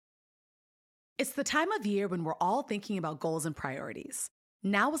It's the time of year when we're all thinking about goals and priorities.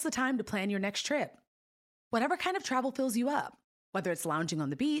 Now is the time to plan your next trip. Whatever kind of travel fills you up, whether it's lounging on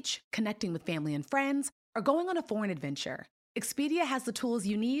the beach, connecting with family and friends, or going on a foreign adventure, Expedia has the tools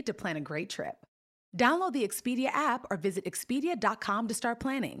you need to plan a great trip. Download the Expedia app or visit Expedia.com to start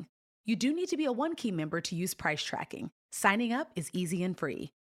planning. You do need to be a One-Key member to use price tracking. Signing up is easy and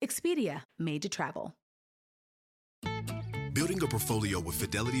free. Expedia, made to travel. Building a portfolio with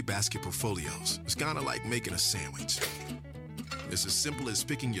Fidelity Basket Portfolios is kind of like making a sandwich. It's as simple as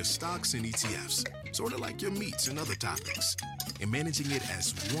picking your stocks and ETFs, sort of like your meats and other toppings, and managing it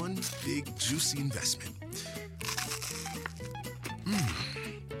as one big, juicy investment.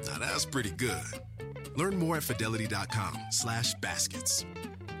 Now that's pretty good. Learn more at Fidelity.com/baskets.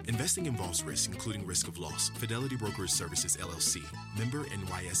 Investing involves risk, including risk of loss. Fidelity Brokerage Services, LLC. Member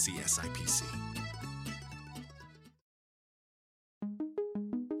NYSE SIPC.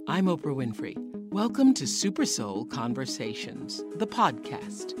 I'm Oprah Winfrey. Welcome to Super Soul Conversations, the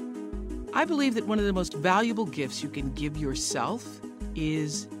podcast. I believe that one of the most valuable gifts you can give yourself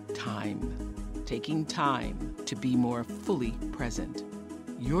is time. Taking time to be more fully present.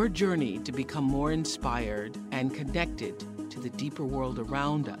 Your journey to become more inspired and connected to the deeper world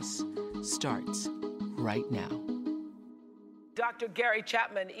around us starts right now. Dr. Gary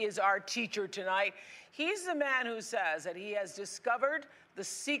Chapman is our teacher tonight. He's the man who says that he has discovered the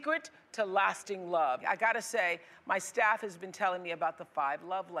secret to lasting love. I gotta say, my staff has been telling me about the 5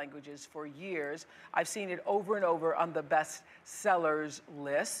 love languages for years. I've seen it over and over on the best sellers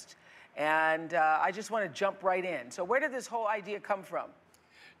list. And I just want to jump right in. So where did this whole idea come from?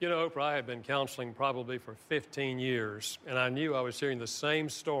 You know, Oprah, I had been counseling probably for 15 years, and I knew I was hearing the same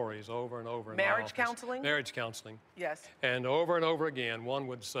stories over and over in my Marriage office. counseling? Marriage counseling. Yes. And over again, one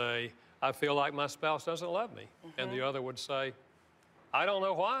would say, I feel like my spouse doesn't love me. And the other would say, I don't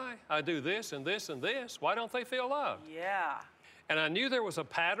know why. I do this and this and this. Why don't they feel loved? Yeah. And I knew there was a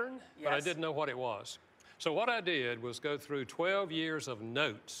pattern, but I Yes. didn't know what it was. So what I did was go through 12 years of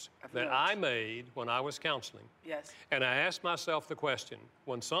notes that I made when I was counseling. Yes. And I asked myself the question,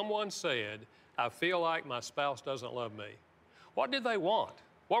 when someone said, I feel like my spouse doesn't love me, what did they want?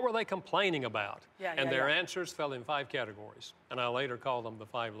 What were they complaining about? And their answers fell in 5 categories. And I later called them the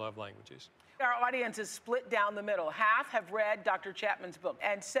 5 love languages. Our audience is split down the middle. Half have read Dr. Chapman's book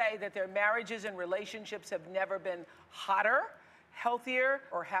and say that their marriages and relationships have never been hotter, healthier,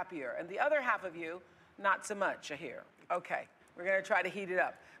 or happier. And the other half of you, not so much, I hear. Okay, we're gonna try to heat it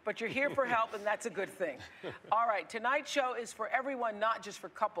up. But you're here for help, and that's a good thing. All right, tonight's show is for everyone, not just for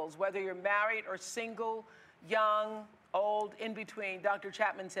couples. Whether you're married or single, young, old, in between, Dr.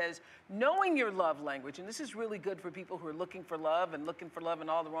 Chapman says, knowing your love language, and this is really good for people who are looking for love in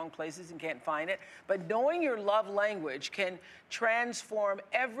all the wrong places and can't find it, but knowing your love language can transform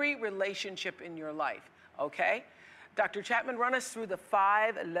every relationship in your life, okay? Dr. Chapman, run us through the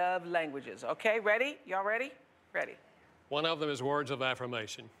 5 love languages, okay? Ready? Y'all ready? Ready. One of them is words of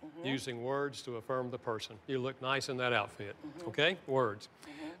affirmation, using words to affirm the person. You look nice in that outfit, okay? Words.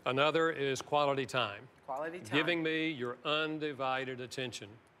 Another is quality time. Quality time. Giving me your undivided attention.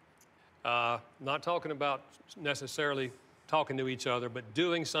 Not talking about necessarily talking to each other, but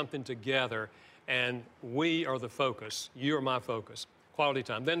doing something together, and we are the focus. You are my focus. Quality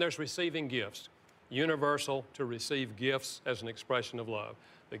time. Then there's receiving gifts. Universal to receive gifts as an expression of love.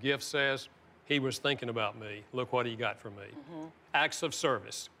 The gift says, he was thinking about me. Look what he got for me. Acts of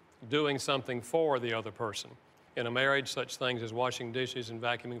service, doing something for the other person. In a marriage, such things as washing dishes and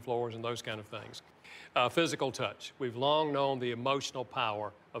vacuuming floors and those kind of things. Physical touch. We've long known the emotional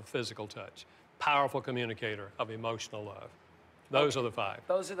power of physical touch. Powerful communicator of emotional love. Those are the 5.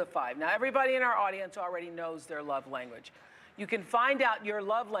 Those are the 5. Now, everybody in our audience already knows their love language. You can find out your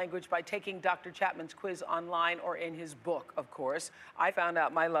love language by taking Dr. Chapman's quiz online or in his book, of course. I found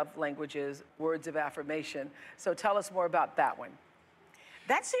out my love language is words of affirmation. So tell us more about that one.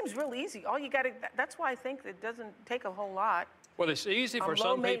 That seems real easy. All you got to, that's why I think it doesn't take a whole lot. Well, it's easy for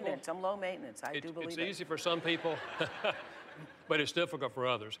some people. I'm low maintenance. I do believe it's it. easy for some people, but it's difficult for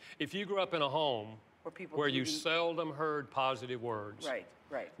others. If you grew up in a home where you seldom heard positive words,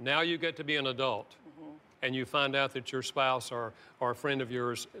 right. Now you get to be an adult, and you find out that your spouse or a friend of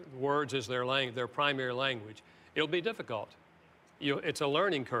yours, words is their primary language, it'll be difficult. It's a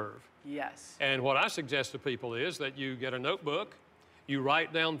learning curve. Yes. And what I suggest to people is that you get a notebook, you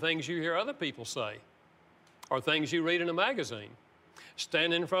write down things you hear other people say, or things you read in a magazine.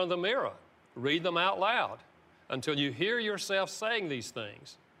 Stand in front of the mirror, read them out loud until you hear yourself saying these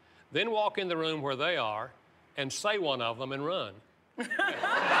things. Then walk in the room where they are and say one of them and run.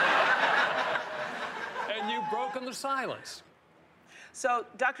 And you've broken the silence. So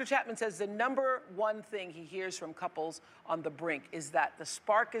Dr. Chapman says the number one thing he hears from couples on the brink is that the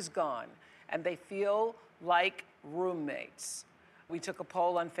spark is gone and they feel like roommates. We took a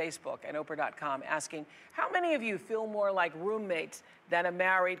poll on Facebook and Oprah.com asking, how many of you feel more like roommates than a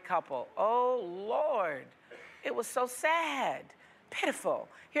married couple? Oh, Lord. It was so sad, pitiful.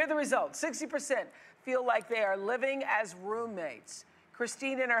 Here are the results. 60% feel like they are living as roommates.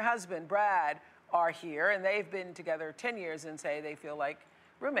 Christine and her husband, Brad, are here, and they've been together 10 years and say they feel like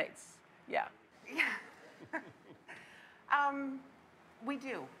roommates. Yeah. We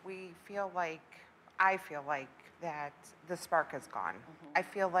do. I feel like that the spark is gone. I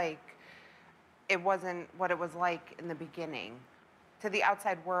feel like it wasn't what it was like in the beginning. To the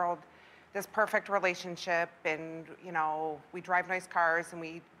outside world, this perfect relationship, and we drive nice cars and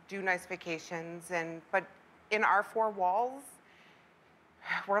we do nice vacations, but in our four walls,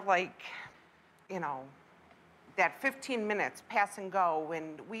 we're like, that 15 minutes pass and go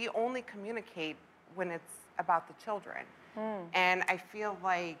when we only communicate when it's about the children. And I feel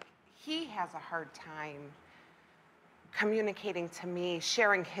like he has a hard time communicating to me,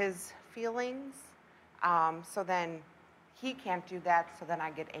 sharing his feelings. So then he can't do that, so then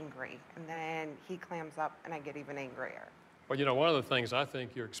I get angry. And then he clams up and I get even angrier. Well, one of the things I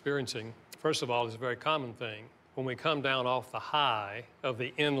think you're experiencing, first of all, is a very common thing. When we come down off the high of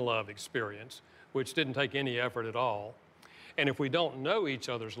the in-love experience, which didn't take any effort at all, and if we don't know each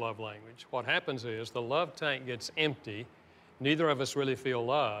other's love language, what happens is the love tank gets empty, neither of us really feel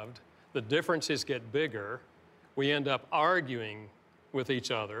loved, the differences get bigger, we end up arguing with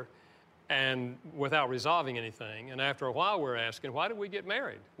each other and without resolving anything, and after a while we're asking, why did we get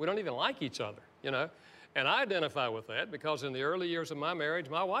married? We don't even like each other, And I identify with that because in the early years of my marriage,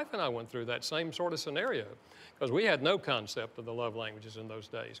 my wife and I went through that same sort of scenario because we had no concept of the love languages in those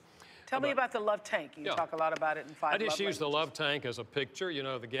days. Tell me about the love tank. You talk a lot about it in 5 I just use the languages. love tank as a picture,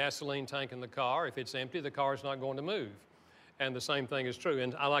 the gasoline tank in the car. If it's empty, the car's not going to move. And the same thing is true.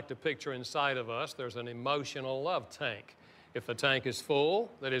 And I like to picture inside of us, there's an emotional love tank. If the tank is full,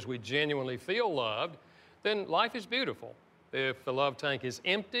 that is, we genuinely feel loved, then life is beautiful. If the love tank is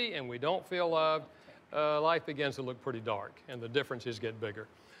empty and we don't feel loved, life begins to look pretty dark and the differences get bigger.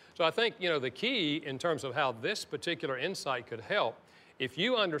 So I think, the key in terms of how this particular insight could help, if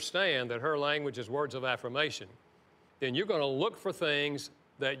you understand that her language is words of affirmation, then you're going to look for things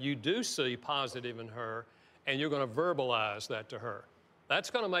that you do see positive in her and you're going to verbalize that to her.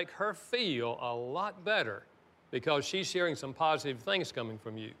 That's going to make her feel a lot better because she's hearing some positive things coming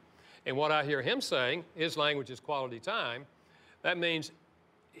from you. And what I hear him saying, his language is quality time, that means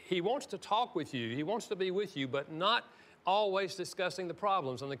he wants to talk with you, he wants to be with you, but not always discussing the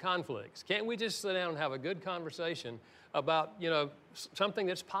problems and the conflicts. Can't we just sit down and have a good conversation about, something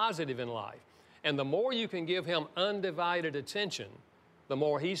that's positive in life? And the more you can give him undivided attention, the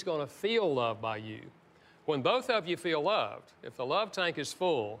more he's going to feel loved by you. When both of you feel loved, if the love tank is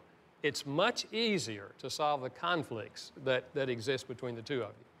full, it's much easier to solve the conflicts that exist between the two of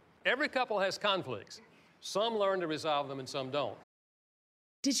you. Every couple has conflicts. Some learn to resolve them and some don't.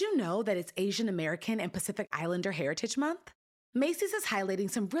 Did you know that it's Asian American and Pacific Islander Heritage Month? Macy's is highlighting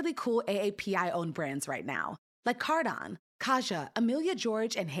some really cool AAPI-owned brands right now, like Cardon, Kaja, Amelia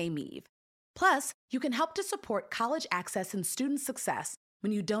George, and Hey Meave. Plus, you can help to support college access and student success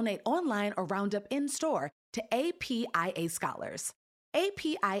when you donate online or round up in-store to APIA Scholars.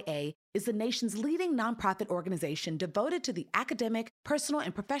 APIA is the nation's leading nonprofit organization devoted to the academic, personal,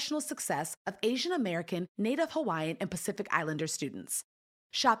 and professional success of Asian American, Native Hawaiian, and Pacific Islander students.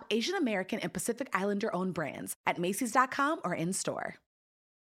 Shop Asian American and Pacific Islander-owned brands at Macy's.com or in-store.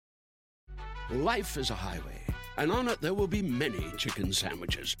 Life is a highway, and on it there will be many chicken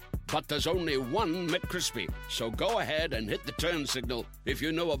sandwiches. But there's only one McCrispy. So go ahead and hit the turn signal if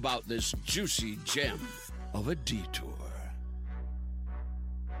you know about this juicy gem of a detour.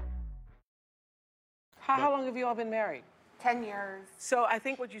 How long have you all been married? 10 years. So I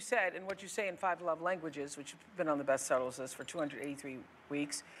think what you said and what you say in 5 Love Languages, which have been on the bestsellers list for 283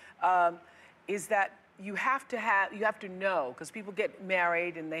 weeks, is that you have to know, because people get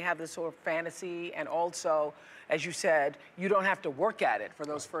married and they have this sort of fantasy, and also, as you said, you don't have to work at it for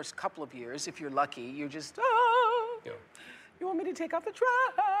those first couple of years. If you're lucky, you're just, you want me to take out the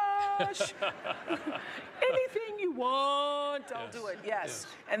trash? Anything you want, I'll do it. Yes.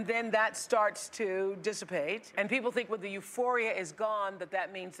 And then that starts to dissipate. And people think when the euphoria is gone,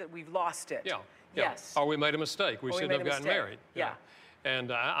 that means that we've lost it. Yeah. Yes. Or we made a mistake. We shouldn't have gotten married. Yeah.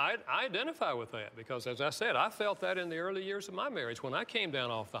 And I identify with that because, as I said, I felt that in the early years of my marriage when I came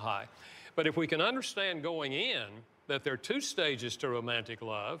down off the high. But if we can understand going in that there are 2 stages to romantic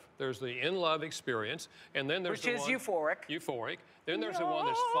love. There's the in-love experience, and then there's Which is euphoric. Euphoric. Then there's the one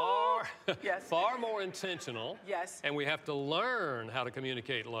that's far, Yes. far more intentional. Yes. And we have to learn how to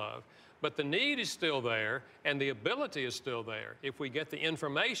communicate love. But the need is still there, and the ability is still there if we get the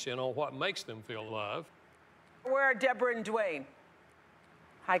information on what makes them feel love. Where are Deborah and Dwayne?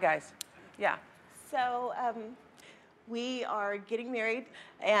 Hi, guys. Yeah. So we are getting married,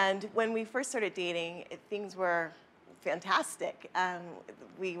 and when we first started dating, things were fantastic.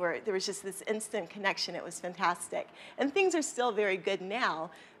 There was just this instant connection. It was fantastic. And things are still very good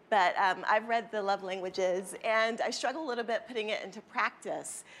now, but I've read the love languages, and I struggle a little bit putting it into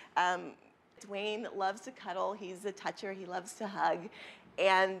practice. Dwayne loves to cuddle. He's a toucher. He loves to hug.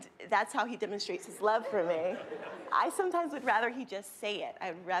 And that's how he demonstrates his love for me. I sometimes would rather he just say it.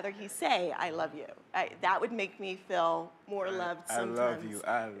 I would rather he say, I love you. That would make me feel more loved sometimes. I love you,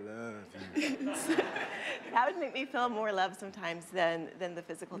 I love you. That would make me feel more loved sometimes than the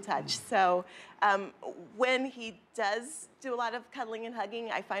physical touch. So when he does do a lot of cuddling and hugging,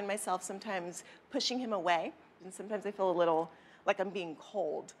 I find myself sometimes pushing him away. And sometimes I feel a little like I'm being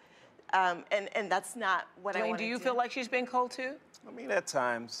cold. And that's not what I want Dwayne, to do you feel like she's being cold too? I mean, at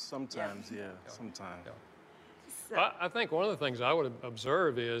times, sometimes, yeah, sometimes. I think one of the things I would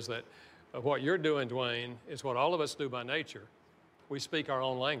observe is that what you're doing, Dwayne, is what all of us do by nature. We speak our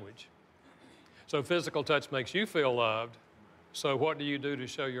own language. So physical touch makes you feel loved. So what do you do to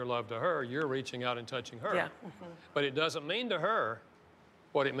show your love to her? You're reaching out and touching her. Yeah. But it doesn't mean to her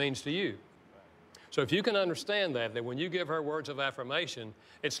what it means to you. So if you can understand that when you give her words of affirmation,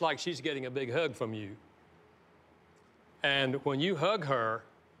 it's like she's getting a big hug from you. And when you hug her,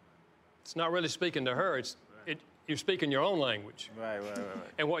 it's not really speaking to her, you're speaking your own language. Right.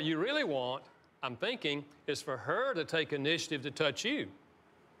 And what you really want, I'm thinking, is for her to take initiative to touch you,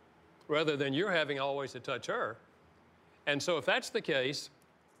 rather than you're having always to touch her. And so if that's the case,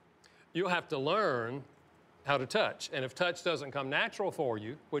 you'll have to learn how to touch. And if touch doesn't come natural for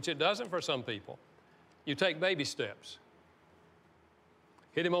you, which it doesn't for some people, you take baby steps.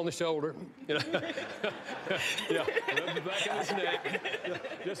 Hit him on the shoulder, you know. Yeah, rub the back of his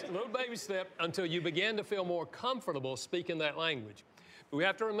neck. Just a little baby step until you begin to feel more comfortable speaking that language. But we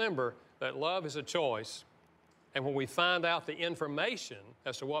have to remember that love is a choice, and when we find out the information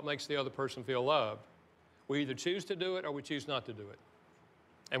as to what makes the other person feel loved, we either choose to do it or we choose not to do it.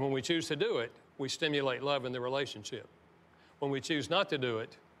 And when we choose to do it, we stimulate love in the relationship. When we choose not to do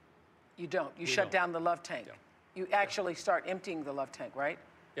it, you don't. You shut down the love tank. Yeah. You actually start emptying the love tank, right?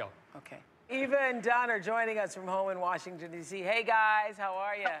 Yeah. Okay. Eva and Don are joining us from home in Washington, D.C. Hey, guys, how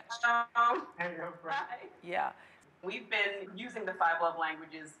are you? Hi. Yeah. We've been using the 5 love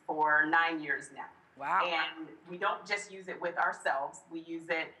languages for 9 years now. Wow. And we don't just use it with ourselves. We use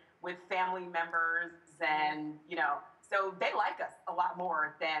it with family members and, so they like us a lot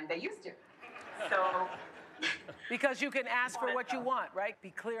more than they used to. So. Because you can ask for what you want, right? Be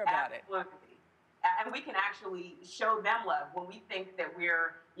clear about it. Absolutely. And we can actually show them love when we think that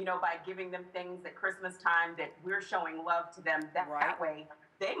we're, by giving them things at Christmas time, that we're showing love to them that way.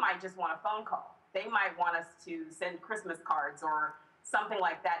 They might just want a phone call. They might want us to send Christmas cards or something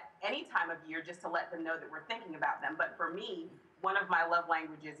like that any time of year just to let them know that we're thinking about them. But for me, one of my love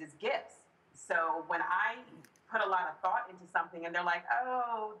languages is gifts. So when I put a lot of thought into something and they're like,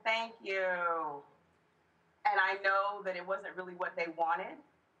 oh, thank you. And I know that it wasn't really what they wanted,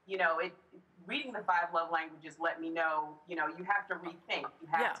 reading the 5 love languages let me know, you have to rethink. You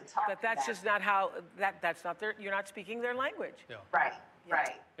have to talk. But that's just not how, that's not you're not speaking their language. Yeah. Right.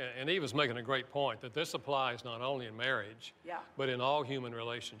 And Eva's making a great point that this applies not only in marriage, but in all human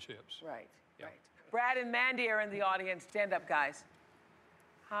relationships. Right. Brad and Mandy are in the audience. Stand up, guys.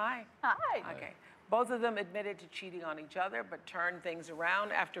 Hi. Okay. Both of them admitted to cheating on each other, but turned things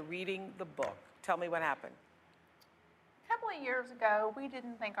around after reading the book. Tell me what happened. A couple of years ago, we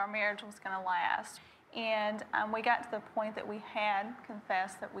didn't think our marriage was going to last. And we got to the point that we had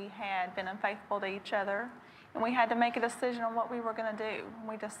confessed that we had been unfaithful to each other. And we had to make a decision on what we were going to do. And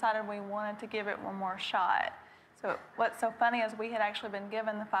we decided we wanted to give it one more shot. So what's so funny is we had actually been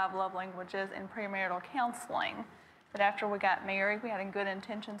given the 5 love languages in premarital counseling. But after we got married, we had good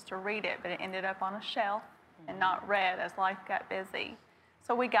intentions to read it, but it ended up on a shelf and not read as life got busy.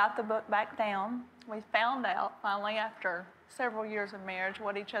 So we got the book back down. We found out finally after several years of marriage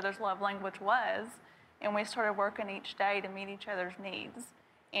what each other's love language was, and we started working each day to meet each other's needs.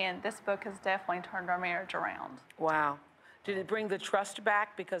 And this book has definitely turned our marriage around. Wow. Did it bring the trust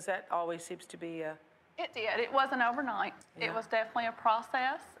back? Because that always seems to be a... It did. It wasn't overnight. Yeah. It was definitely a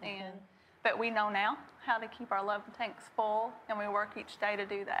process, but we know now how to keep our love tanks full, and we work each day to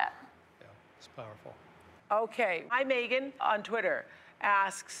do that. Yeah, it's powerful. Okay. Hi, Megan on Twitter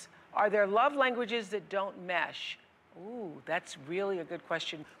asks, are there love languages that don't mesh? Ooh, that's really a good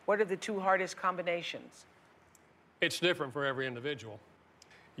question. What are the two hardest combinations? It's different for every individual.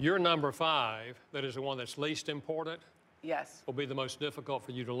 Your number 5, that is the one that's least important, Yes. will be the most difficult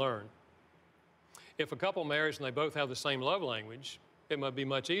for you to learn. If a couple marries and they both have the same love language, it might be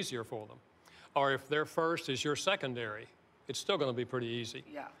much easier for them. Or if their first is your secondary, it's still going to be pretty easy.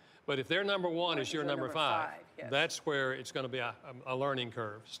 Yeah. But if their number 1 is your number 5, yes. that's where it's going to be a learning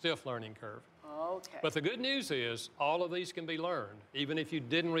curve, stiff learning curve. Okay. But the good news is all of these can be learned. Even if you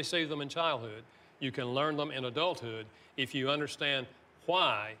didn't receive them in childhood, you can learn them in adulthood if you understand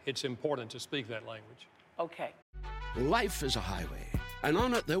why it's important to speak that language. Okay. Life is a highway, and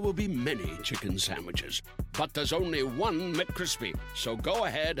on it there will be many chicken sandwiches. But there's only one McCrispy. So go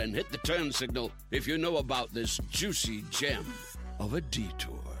ahead and hit the turn signal if you know about this juicy gem of a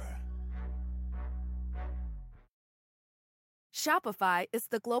detour. Shopify is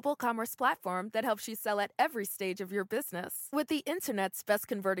the global commerce platform that helps you sell at every stage of your business. With the internet's best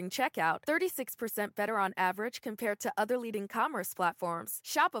converting checkout, 36% better on average compared to other leading commerce platforms,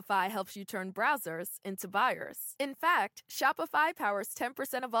 Shopify helps you turn browsers into buyers. In fact, Shopify powers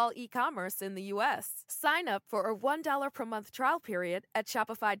 10% of all e-commerce in the U.S. Sign up for a $1 per month trial period at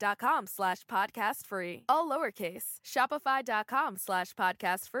shopify.com/podcastfree. All lowercase,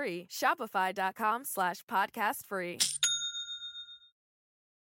 shopify.com/podcastfree, shopify.com/podcastfree.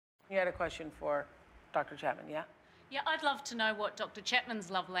 You had a question for Dr. Chapman, yeah? Yeah, I'd love to know what Dr.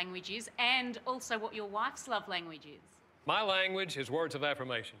 Chapman's love language is and also what your wife's love language is. My language is words of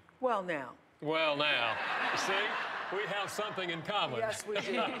affirmation. Well, now. Well, now, see, we have something in common. Yes, we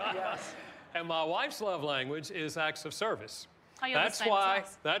do, yes. And my wife's love language is acts of service. Oh, you're the same as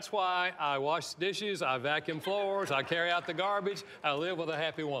us. That's why I wash dishes, I vacuum floors, I carry out the garbage, I live with a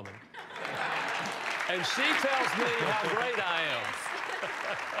happy woman. And she tells me how great I am.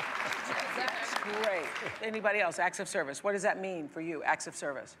 That's great. Anybody else? Acts of service. What does that mean for you, acts of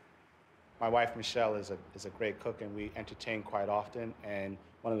service? My wife, Michelle, is a great cook, and we entertain quite often. And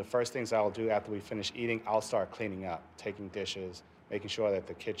one of the first things I'll do after we finish eating, I'll start cleaning up, taking dishes, making sure that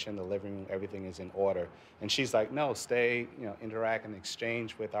the kitchen, the living room, everything is in order. And she's like, no, stay, interact and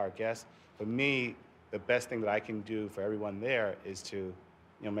exchange with our guests. For me, the best thing that I can do for everyone there is to,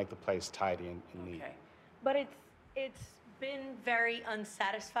 make the place tidy and neat. Okay. But it's been very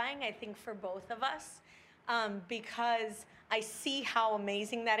unsatisfying, I think, for both of us, because I see how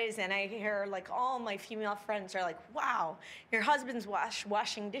amazing that is, and I hear all my female friends are like, wow, your husband's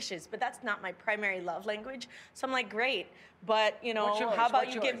washing dishes, but that's not my primary love language. So I'm like, great, but how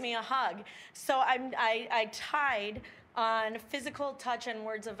about you give me a hug? So I tied on physical touch and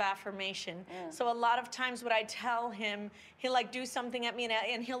words of affirmation. So a lot of times what I tell him, he'll do something at me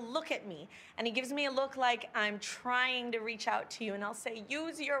and he'll look at me and he gives me a look like I'm trying to reach out to you, and I'll say,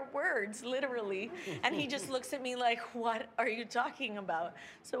 use your words, literally. And he just looks at me like, what are you talking about?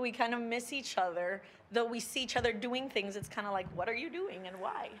 So we kind of miss each other. Though we see each other doing things, it's kind of like, what are you doing and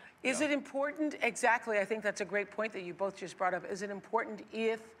why? Is it important, exactly, I think that's a great point that you both just brought up. Is it important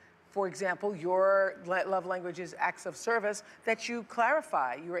if, for example, your love language is acts of service, that you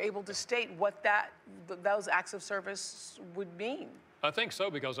clarify, you're able to state what those acts of service would mean? I think so,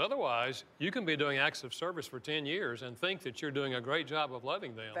 because otherwise you can be doing acts of service for 10 years and think that you're doing a great job of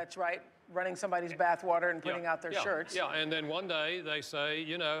loving them. That's right, running somebody's bathwater and putting out their shirts. Yeah, and then one day they say,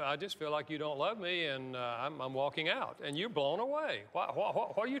 I just feel like you don't love me and I'm walking out, and you're blown away.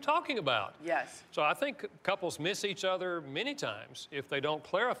 What are you talking about? Yes. So I think couples miss each other many times if they don't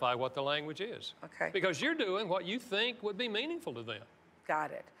clarify what the language is. Okay. Because you're doing what you think would be meaningful to them.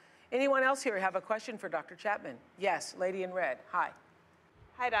 Got it. Anyone else here have a question for Dr. Chapman? Yes, lady in red, hi.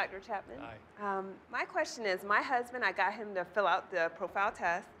 Hi, Dr. Chapman. Hi. My question is, my husband, I got him to fill out the profile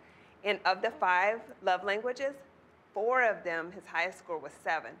test, and of the 5 love languages, 4 of them, his highest score was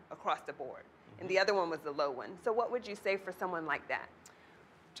 7 across the board, and the other one was the low one. So what would you say for someone like that?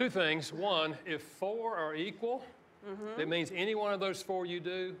 2 things. One, if 4 are equal, it means any one of those 4 you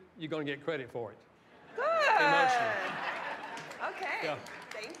do, you're going to get credit for it. Good. Emotionally. Okay. Yeah.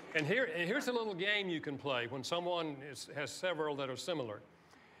 Thank you. And here's a little game you can play when someone has several that are similar.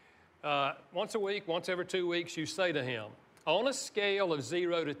 Once a week, once every 2 weeks, you say to him, on a scale of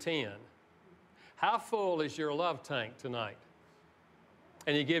 0 to 10, how full is your love tank tonight?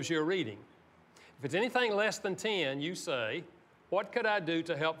 And he gives you a reading. If it's anything less than 10, you say, what could I do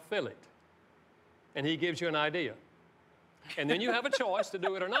to help fill it? And he gives you an idea. And then you have a choice to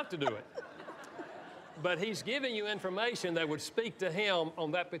do it or not to do it. But he's giving you information that would speak to him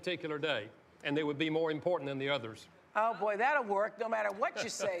on that particular day, and they would be more important than the others. Oh boy, that'll work no matter what you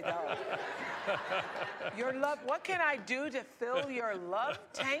say, though. Your love, what can I do to fill your love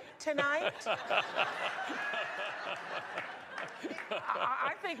tank tonight?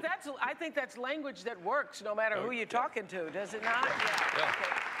 I think that's language that works no matter who you're talking to, does it not? Yeah. Okay.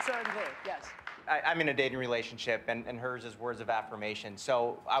 Certainly, yes. I'm in a dating relationship, and hers is words of affirmation.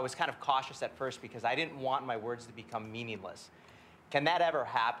 So I was kind of cautious at first because I didn't want my words to become meaningless. Can that ever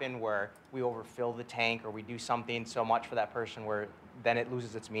happen where we overfill the tank or we do something so much for that person where then it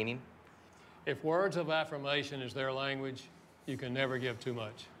loses its meaning? If words of affirmation is their language, you can never give too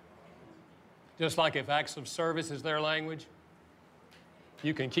much. Just like if acts of service is their language,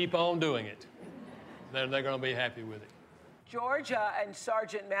 you can keep on doing it. Then they're going to be happy with it. Georgia and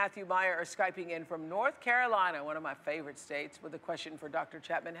Sergeant Matthew Meyer are Skyping in from North Carolina, one of my favorite states, with a question for Dr.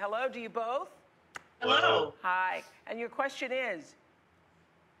 Chapman. Hello to you both. Hello. Hi. And your question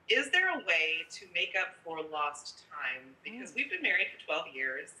is there a way to make up for lost time? Because we've been married for 12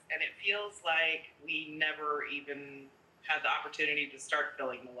 years, and it feels like we never even had the opportunity to start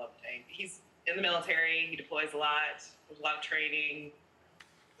filling the love tank. He's in the military. He deploys a lot. There's a lot of training.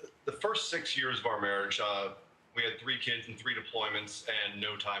 The first 6 years of our marriage, we had 3 kids and 3 deployments and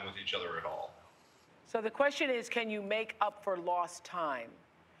no time with each other at all. So the question is, can you make up for lost time?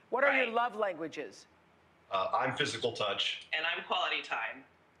 What are your love languages? I'm physical touch. And I'm quality time.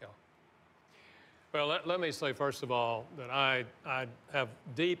 Yeah. Well, let me say, first of all, that I have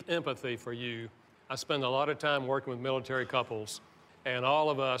deep empathy for you. I spend a lot of time working with military couples, and all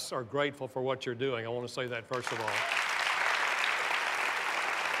of us are grateful for what you're doing. I want to say that first of all.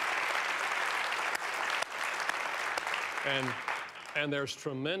 And there's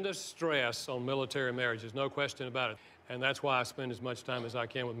tremendous stress on military marriages, no question about it. And that's why I spend as much time as I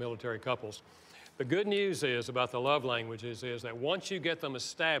can with military couples. The good news is about the love languages is that once you get them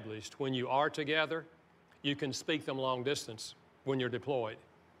established, when you are together, you can speak them long distance when you're deployed.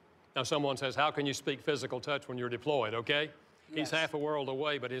 Now, someone says, how can you speak physical touch when you're deployed, okay? Yes. He's half a world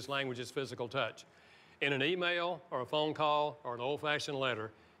away, but his language is physical touch. In an email or a phone call or an old-fashioned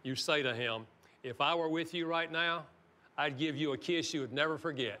letter, you say to him, if I were with you right now, I'd give you a kiss you would never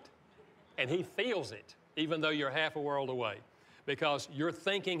forget. And he feels it, even though you're half a world away, because you're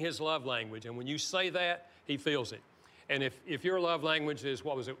thinking his love language. And when you say that, he feels it. And if your love language is,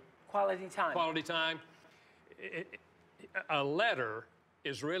 what was it? Quality time. Quality time. A letter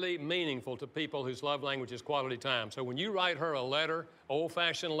is really meaningful to people whose love language is quality time. So when you write her a letter,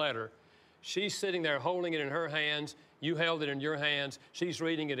 old-fashioned letter, she's sitting there holding it in her hands. You held it in your hands. She's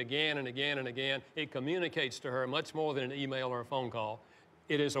reading it again and again and again. It communicates to her much more than an email or a phone call.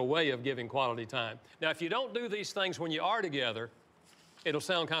 It is a way of giving quality time. Now, if you don't do these things when you are together, it'll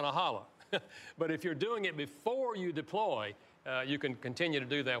sound kind of hollow. But if you're doing it before you deploy, you can continue to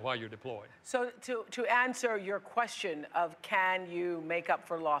do that while you're deployed. So to answer your question of can you make up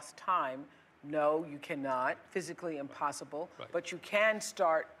for lost time, no, you cannot. Physically impossible. Right. But you can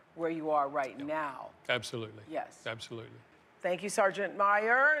start where you are right now. Absolutely. Yes. Absolutely. Thank you, Sergeant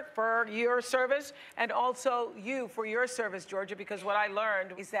Meyer, for your service, and also you for your service, Georgia, because what I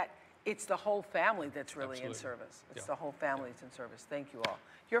learned is that it's the whole family that's really in service. It's the whole family that's in service. Thank you all.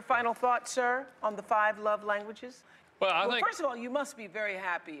 Your final thoughts, sir, on the 5 love languages? Well, I think... First of all, you must be very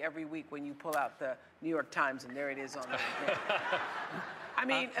happy every week when you pull out the New York Times and there it is on the I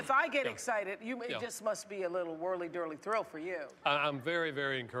mean, if I get excited, it just must be a little whirly-durly thrill for you. I'm very,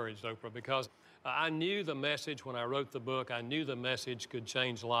 very encouraged, Oprah, because I knew the message when I wrote the book. I knew the message could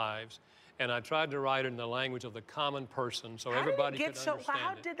change lives. And I tried to write it in the language of the common person so everybody could understand it.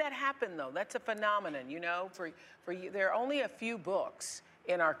 How did that happen, though? That's a phenomenon, you know, for you. There are only a few books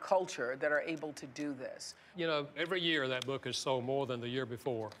in our culture that are able to do this. You know, every year that book has sold more than the year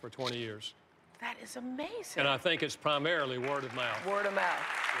before for 20 years. That is amazing. And I think it's primarily word of mouth. Word of mouth.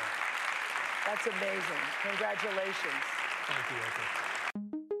 Yeah. That's amazing. Congratulations. Thank you, Oprah.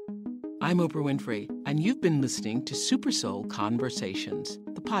 I'm Oprah Winfrey, and you've been listening to Super Soul Conversations,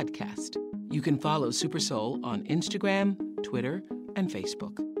 the podcast. You can follow Super Soul on Instagram, Twitter, and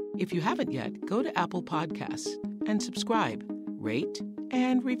Facebook. If you haven't yet, go to Apple Podcasts and subscribe, rate,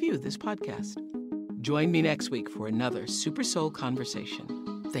 and review this podcast. Join me next week for another Super Soul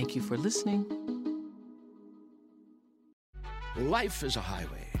Conversation. Thank you for listening. Life is a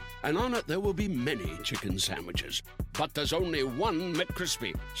highway, and on it there will be many chicken sandwiches. But there's only one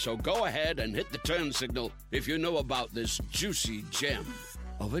McCrispy. So go ahead and hit the turn signal if you know about this juicy gem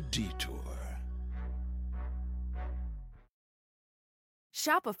of a detour.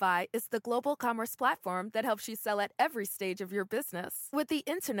 Shopify is the global commerce platform that helps you sell at every stage of your business. With the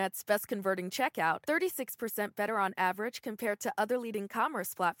internet's best converting checkout, 36% better on average compared to other leading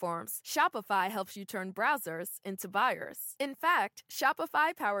commerce platforms, Shopify helps you turn browsers into buyers. In fact,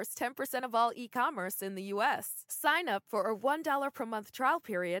 Shopify powers 10% of all e-commerce in the U.S. Sign up for a $1 per month trial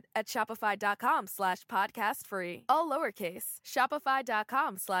period at shopify.com/podcastfree. All lowercase.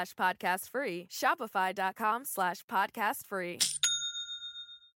 Shopify.com/podcastfree. Shopify.com/podcastfree.